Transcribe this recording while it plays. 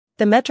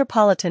The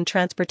Metropolitan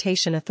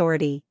Transportation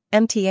Authority,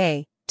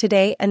 MTA,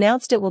 today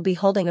announced it will be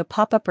holding a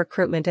pop-up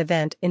recruitment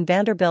event in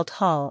Vanderbilt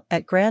Hall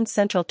at Grand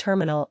Central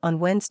Terminal on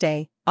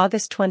Wednesday,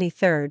 August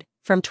 23,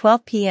 from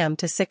 12 p.m.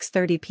 to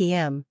 6:30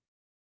 p.m.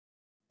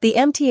 The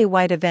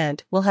MTA-wide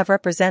event will have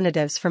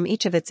representatives from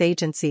each of its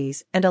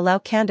agencies and allow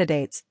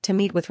candidates to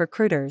meet with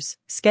recruiters,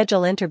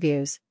 schedule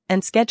interviews,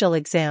 and schedule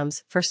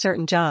exams for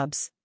certain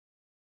jobs.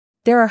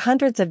 There are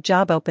hundreds of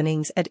job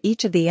openings at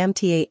each of the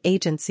MTA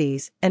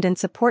agencies and in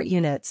support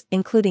units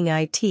including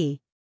IT,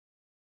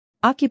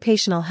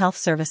 occupational health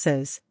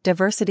services,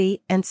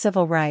 diversity and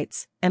civil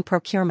rights, and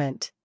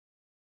procurement.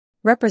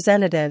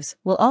 Representatives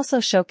will also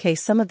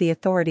showcase some of the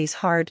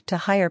authority's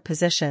hard-to-hire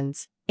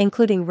positions,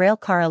 including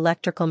railcar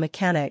electrical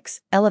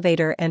mechanics,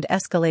 elevator and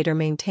escalator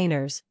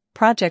maintainers,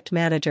 project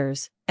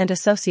managers, and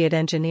associate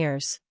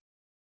engineers.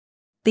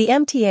 The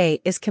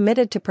MTA is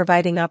committed to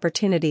providing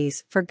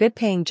opportunities for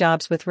good-paying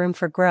jobs with room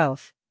for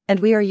growth, and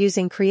we are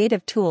using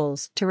creative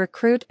tools to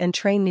recruit and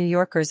train New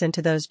Yorkers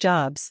into those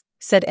jobs,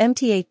 said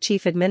MTA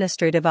Chief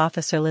Administrative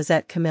Officer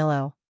Lizette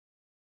Camillo.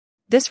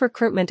 This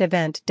recruitment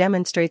event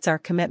demonstrates our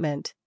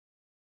commitment.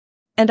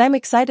 And I'm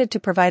excited to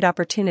provide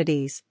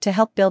opportunities to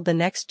help build the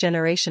next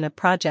generation of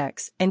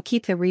projects and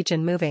keep the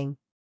region moving.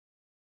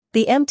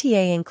 The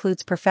MTA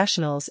includes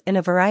professionals in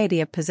a variety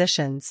of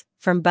positions,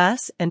 from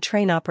bus and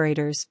train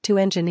operators to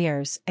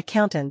engineers,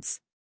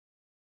 accountants,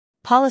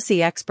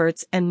 policy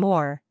experts and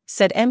more,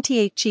 said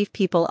MTA Chief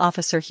People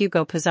Officer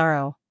Hugo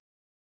Pizarro.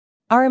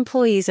 Our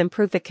employees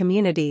improve the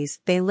communities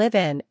they live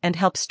in and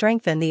help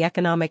strengthen the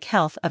economic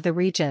health of the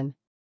region.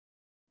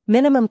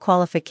 Minimum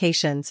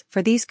qualifications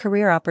for these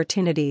career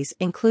opportunities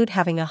include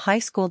having a high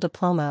school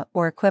diploma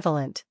or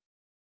equivalent,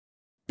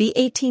 be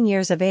 18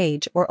 years of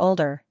age or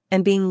older,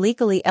 and being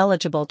legally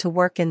eligible to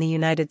work in the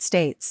United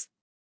States.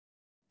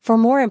 For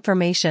more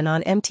information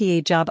on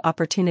MTA job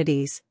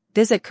opportunities,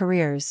 visit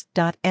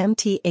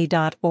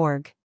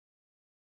careers.mta.org.